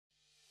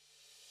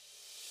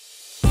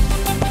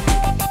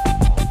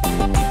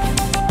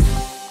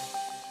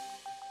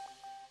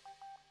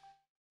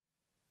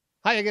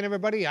Hi again,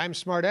 everybody. I'm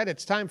Smart Ed.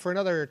 It's time for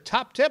another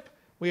top tip.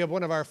 We have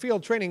one of our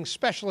field training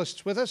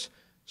specialists with us,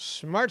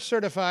 Smart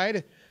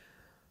Certified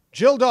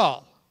Jill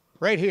Dahl,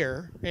 right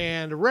here,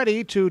 and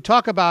ready to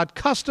talk about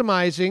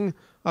customizing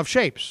of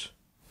shapes.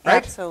 Right?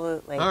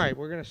 Absolutely. All right,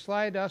 we're going to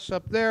slide us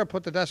up there,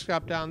 put the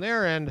desktop down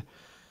there, and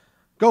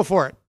go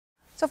for it.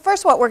 So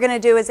first what we're going to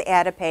do is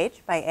add a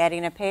page. By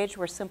adding a page,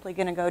 we're simply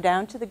going to go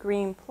down to the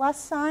green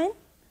plus sign.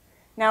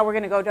 Now we're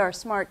going to go to our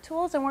Smart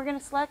Tools, and we're going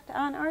to select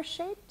on our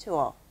Shape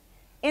tool.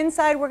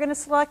 Inside, we're going to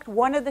select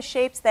one of the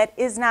shapes that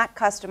is not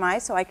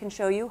customized, so I can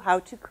show you how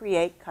to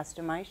create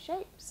customized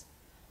shapes.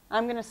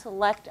 I'm going to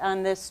select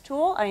on this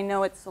tool. I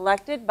know it's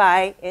selected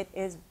by it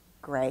is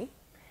gray.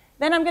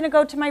 Then I'm going to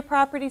go to my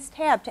Properties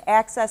tab. To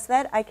access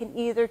that, I can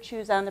either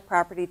choose on the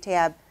Property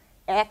tab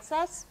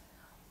Access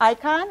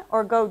icon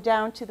or go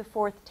down to the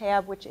fourth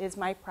tab, which is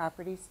my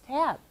Properties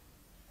tab.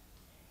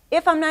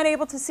 If I'm not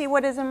able to see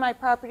what is in my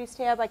Properties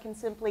tab, I can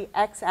simply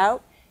X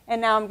out. And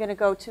now I'm going to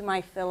go to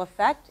my fill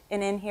effect,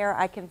 and in here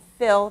I can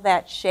fill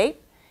that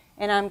shape,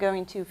 and I'm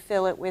going to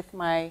fill it with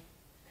my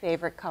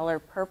favorite color,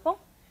 purple.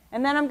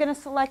 And then I'm going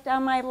to select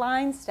on my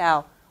line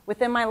style.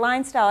 Within my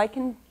line style, I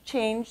can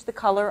change the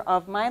color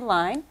of my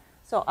line,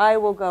 so I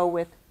will go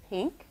with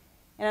pink,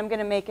 and I'm going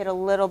to make it a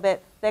little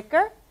bit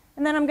thicker.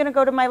 And then I'm going to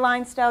go to my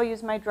line style,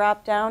 use my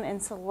drop down,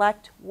 and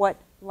select what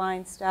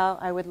line style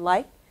I would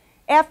like.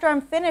 After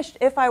I'm finished,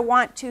 if I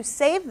want to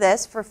save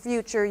this for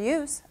future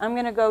use, I'm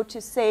going to go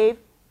to Save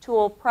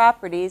Tool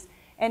Properties,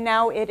 and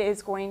now it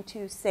is going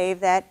to save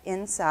that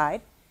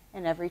inside.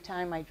 And every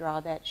time I draw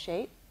that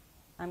shape,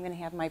 I'm going to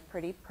have my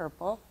pretty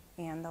purple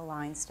and the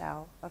line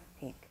style of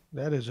pink.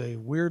 That is a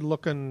weird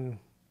looking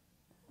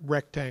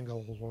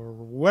rectangle or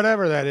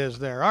whatever that is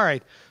there. All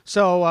right,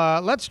 so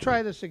let's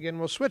try this again.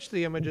 We'll switch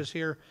the images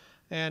here,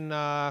 and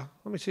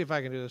let me see if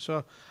I can do this.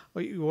 So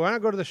you want to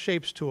go to the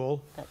Shapes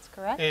tool. That's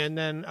correct. And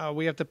then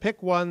we have to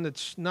pick one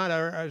that's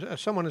not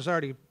someone has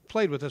already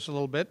played with this a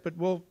little bit, but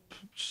we'll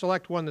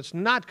select one that's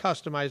not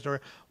customized.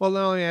 Or, well,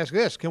 let me ask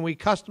this. Can we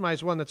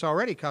customize one that's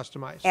already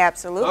customized?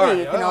 Absolutely. All right,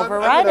 you can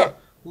override it.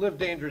 Live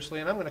dangerously,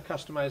 and I'm going to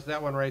customize that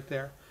one right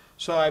there.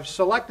 So I've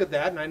selected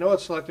that, and I know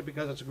it's selected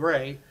because it's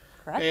gray.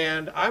 Correct.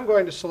 And I'm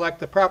going to select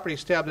the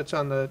Properties tab that's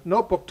on the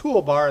Notebook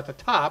Toolbar at the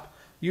top.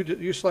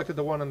 You selected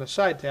the one on the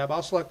Side tab.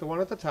 I'll select the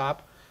one at the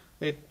top.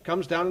 It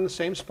comes down in the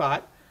same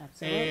spot.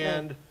 Absolutely.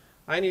 And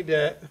I need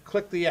to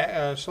click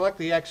the select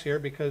the X here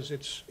because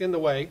it's in the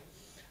way.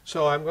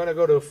 So I'm going to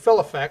go to Fill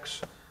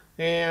Effects,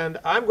 and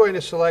I'm going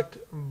to select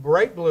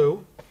bright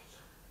blue,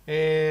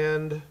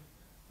 and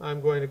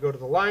I'm going to go to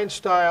the line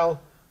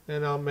style,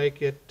 and I'll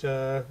make it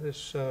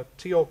this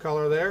teal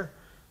color there.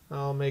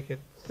 I'll make it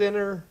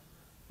thinner,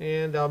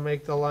 and I'll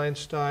make the line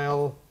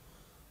style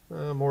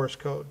Morse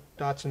code,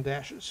 dots and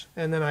dashes.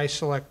 And then I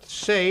select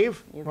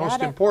Save,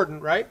 most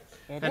important, right?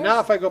 And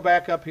now if I go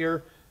back up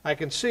here, I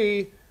can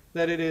see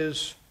that it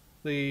is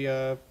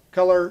the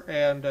color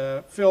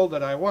and fill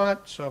that I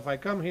want. So if I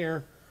come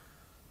here,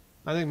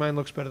 I think mine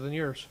looks better than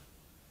yours.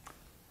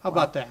 How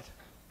about that?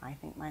 I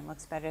think mine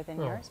looks better than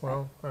yours.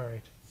 Well, all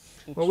right.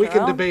 Well, we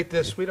can debate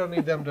this. We don't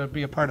need them to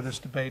be a part of this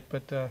debate,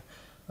 but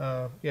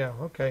yeah,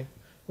 okay.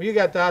 Well, you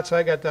got dots,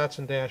 I got dots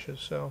and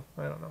dashes, so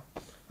I don't know.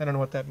 I don't know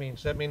what that means.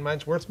 Does that mean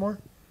mine's worth more?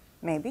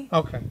 Maybe.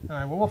 Okay. All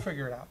right. Well, we'll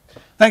figure it out.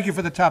 Thank you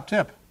for the top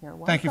tip. You're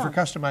welcome. Thank you for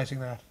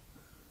customizing that.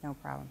 No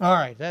problem. All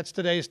right. That's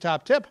today's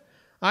top tip.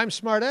 I'm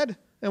Smart Ed,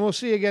 and we'll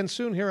see you again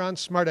soon here on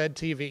Smart Ed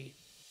TV.